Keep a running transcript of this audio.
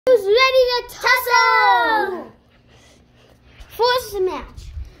Who's ready to tussle? First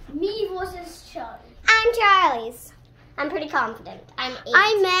match. Me versus Charlie. I'm Charlie's. I'm pretty confident. I'm 8.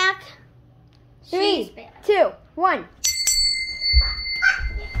 I'm Mac. 3, 2, 1.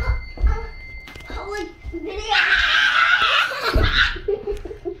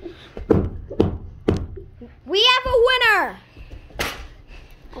 We have a winner.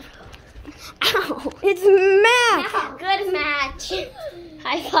 Ow. It's Mac. Good match.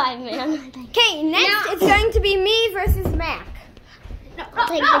 High five, man. Okay, next it's going to be me versus Mac. I'll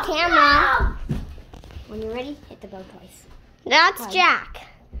take the camera. When you're ready, hit the bell twice. That's Jack.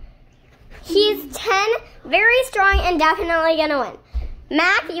 He's 10, very strong, and definitely gonna win.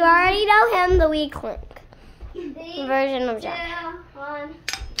 Mac, you already know him, the weak link version of Jack. 2, 1.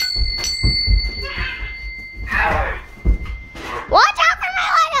 Watch out for my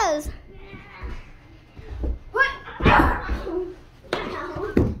Legos!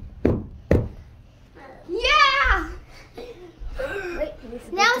 Yeah! Wait, you're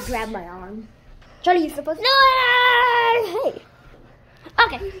supposed Now to grab my arm. Charlie, you're supposed to. No! Hey.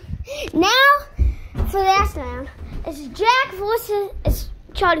 Okay. Now, for the last round, it's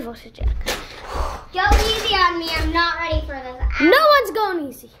Charlie versus Jack. Go easy on me, I'm not ready for this. No one's going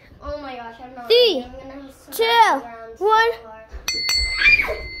easy. Oh my gosh, I'm not 3, ready. I'm gonna survive 2, the round so 1. far.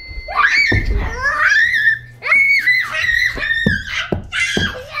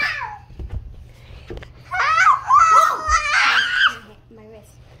 My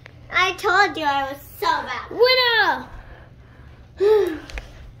wrist. I told you I was so bad. Winner! Woohoo!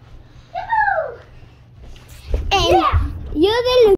 And you're the loser.